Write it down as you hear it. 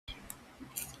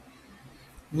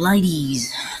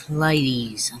Ladies, we're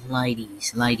here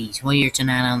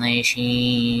tonight on the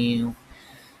show.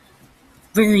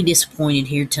 Very disappointed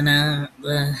here tonight.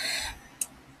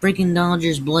 Freaking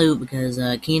Dodgers blew because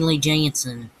Kenley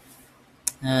Jansen,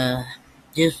 uh,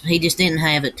 he just didn't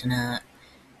have it tonight,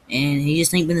 and he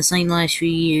just ain't been the same last few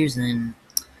years, and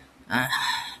uh,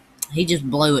 he just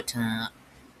blew it tonight.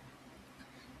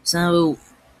 So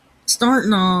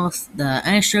starting off, the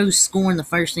Astros scoring the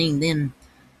first inning, then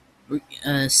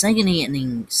second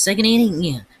inning,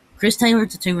 yeah. Chris Taylor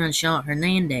hits a two-run shot.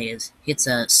 Hernandez hits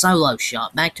a solo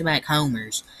shot, back-to-back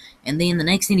homers. And then the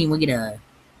next inning, we get a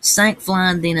sac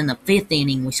fly. And then in the fifth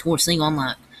inning, we score a single. I'm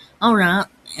like, all right,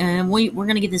 we're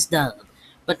going to get this dub.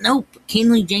 But nope,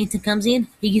 Kenley Jansen comes in.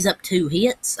 He gives up 2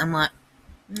 hits. I'm like,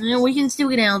 we can still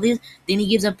get out of this. Then he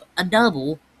gives up a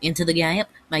double into the gap,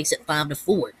 makes it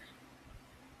 5-4.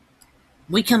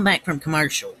 We come back from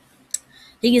commercial.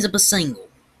 He gives up a single.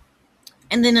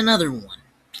 And then another one.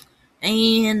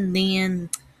 And then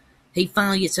he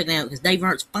finally gets taken out because Dave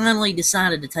Arts finally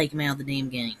decided to take him out of the damn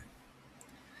game.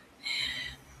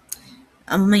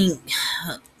 I mean,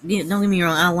 don't get me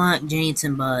wrong, I like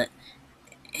Jansen, but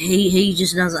he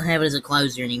just doesn't have it as a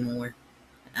closer anymore.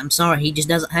 I'm sorry, he just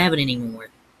doesn't have it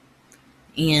anymore.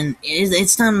 And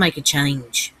it's time to make a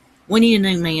change. We need a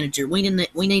new manager. We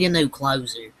need a new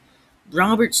closer.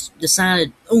 Roberts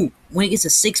decided, when it gets a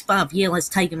 6-5, yeah, let's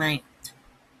take him out.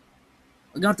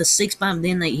 We got the 6-5,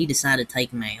 then he decided to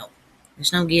take him out.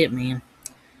 Just don't get it, man.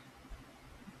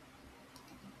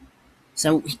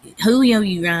 So, Julio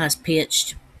Urias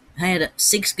pitched, had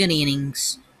 6 good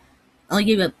innings, only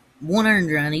gave up 1 earned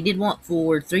run. He did walk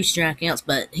forward, 3 strikeouts,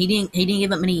 but he didn't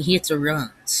give up many hits or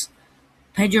runs.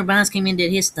 Pedro Baez came in and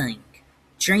did his thing.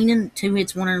 Trinan, 2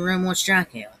 hits, 1 earned run, 1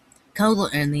 strikeout. Cola,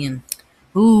 and then,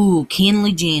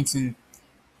 Kenley Jansen,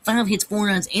 5 hits, 4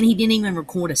 runs, and he didn't even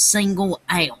record a single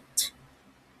out.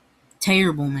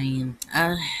 Terrible, man.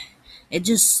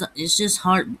 It's just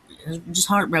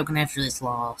heartbroken after this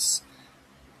loss.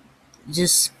 It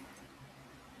just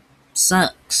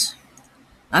sucks.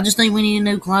 I just think we need a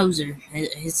new closer.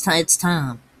 It's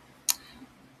time.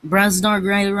 Brasdar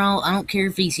Graterol, I don't care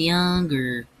if he's young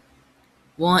or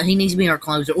what, he needs to be our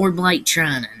closer, or Blake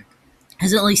Trinan.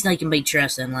 Because at least they can be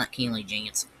trusted, unlike Kenley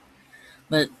Jansen.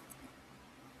 But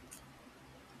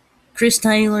Chris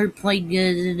Taylor played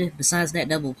good besides that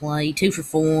double play. 2 for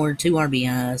 4, 2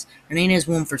 RBIs. Hernandez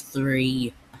 1 for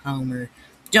 3, a homer.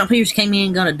 John Peters came in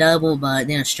and got a double, but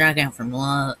then a strikeout from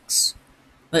Lux.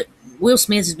 But Will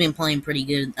Smith has been playing pretty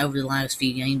good over the last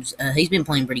few games. He's been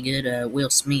playing pretty good,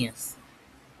 Will Smith.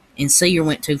 And Seager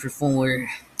went 2 for 4.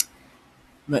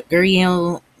 But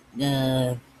Gurriel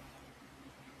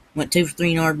went 2 for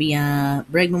 3 in RBI.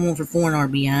 Bregman 1 for 4 in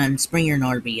RBI. And Springer in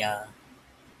RBI.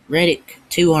 Reddick,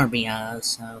 2 RBIs.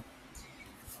 So.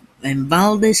 And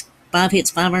Valdez, 5 hits,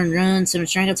 5 earned runs, 7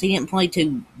 strikeouts. He didn't play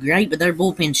too great, but their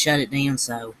bullpen shut it down.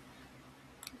 So,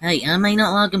 hey, I may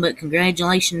not like him, but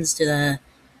congratulations to the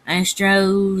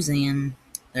Astros and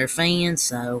their fans.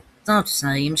 So, it's all to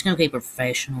say. I'm just going to keep it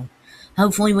professional.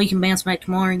 Hopefully, we can bounce back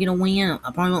tomorrow and get a win.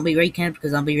 I probably won't be recapped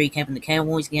because I'll be recapping the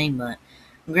Cowboys game, but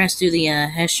congrats to the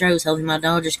Astros. Hopefully, my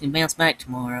Dodgers can bounce back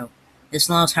tomorrow. This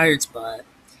loss hurts, but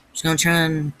just going to try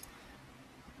and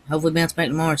hopefully bounce back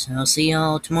tomorrow. So I'll see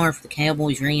y'all tomorrow for the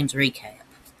Cowboys-Rams recap.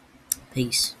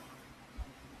 Peace.